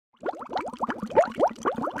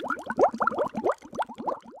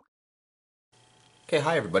Okay,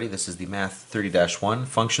 hi everybody, this is the Math 30-1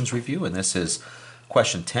 functions review, and this is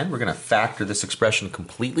question 10. We're going to factor this expression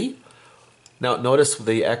completely. Now notice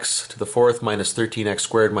the x to the fourth minus 13x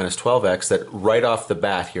squared minus 12x, that right off the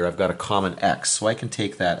bat here I've got a common x, so I can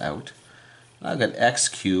take that out. I've got x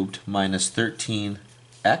cubed minus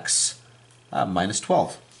 13x minus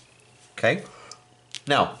 12. Okay?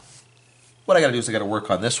 Now, what I got to do is I got to work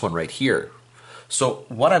on this one right here. So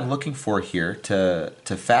what I'm looking for here to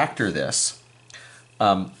factor this,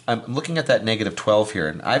 I'm looking at that negative 12 here,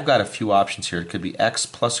 and I've got a few options here. It could be x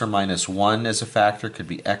plus or minus 1 as a factor, it could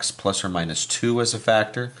be x plus or minus 2 as a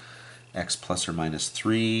factor, x plus or minus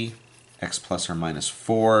 3, x plus or minus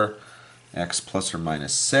 4, x plus or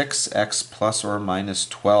minus 6, x plus or minus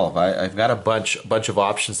 12. I've got a bunch of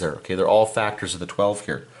options there. Okay, they're all factors of the 12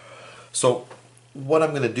 here. So what I'm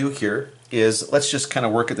going to do here is, let's just kind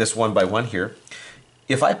of work at this one by one here.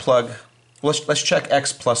 If I plug, let's check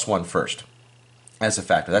x plus 1 first as a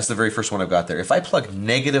factor. That's the very first one I've got there. If I plug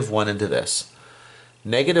negative 1 into this,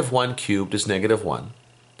 negative 1 cubed is negative 1.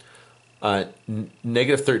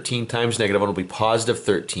 Negative 13 times negative 1 will be positive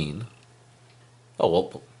 13.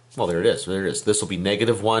 Oh, well, there it is. There it is. This will be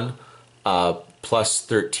negative 1 plus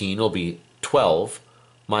 13 will be 12.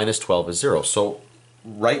 Minus 12 is 0. So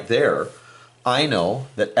right there, I know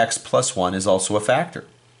that x plus 1 is also a factor.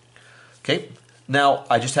 Okay, now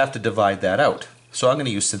I just have to divide that out. So I'm going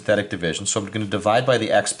to use synthetic division. So I'm going to divide by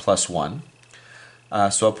the x plus 1.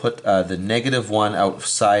 So I'll put the negative 1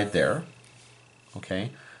 outside there.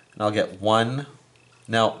 Okay, and I'll get 1.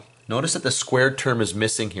 Now, notice that the squared term is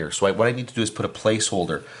missing here. So what I need to do is put a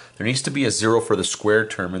placeholder. There needs to be a 0 for the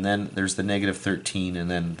squared term, and then there's the negative 13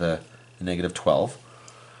 and then the negative 12.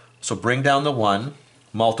 So bring down the 1,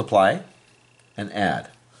 multiply, and add.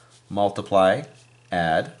 Multiply,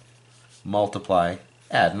 add, multiply,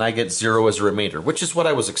 add, and I get 0 as a remainder, which is what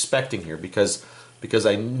I was expecting here, because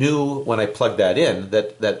I knew when I plugged that in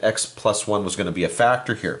that x plus 1 was going to be a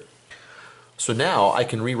factor here. So now I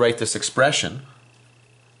can rewrite this expression.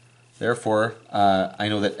 Therefore, I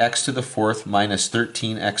know that x to the fourth minus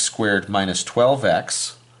 13x squared minus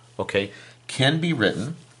 12x, okay, can be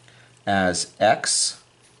written as x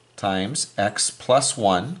times x plus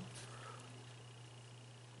 1.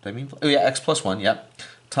 Did I mean? Oh yeah, x plus 1, yep.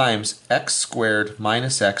 Times x squared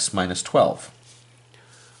minus x minus 12.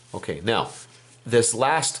 Okay, now this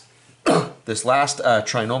last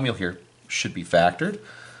trinomial here should be factored.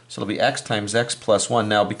 So it'll be x times x plus 1.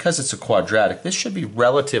 Now because it's a quadratic, this should be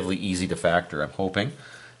relatively easy to factor, I'm hoping.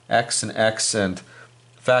 X and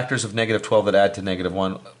factors of negative 12 that add to negative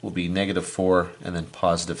 1 will be negative 4 and then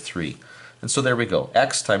positive 3. And so there we go.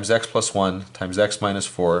 X times x plus 1 times x minus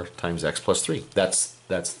 4 times x plus 3. That's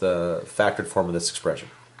the factored form of this expression.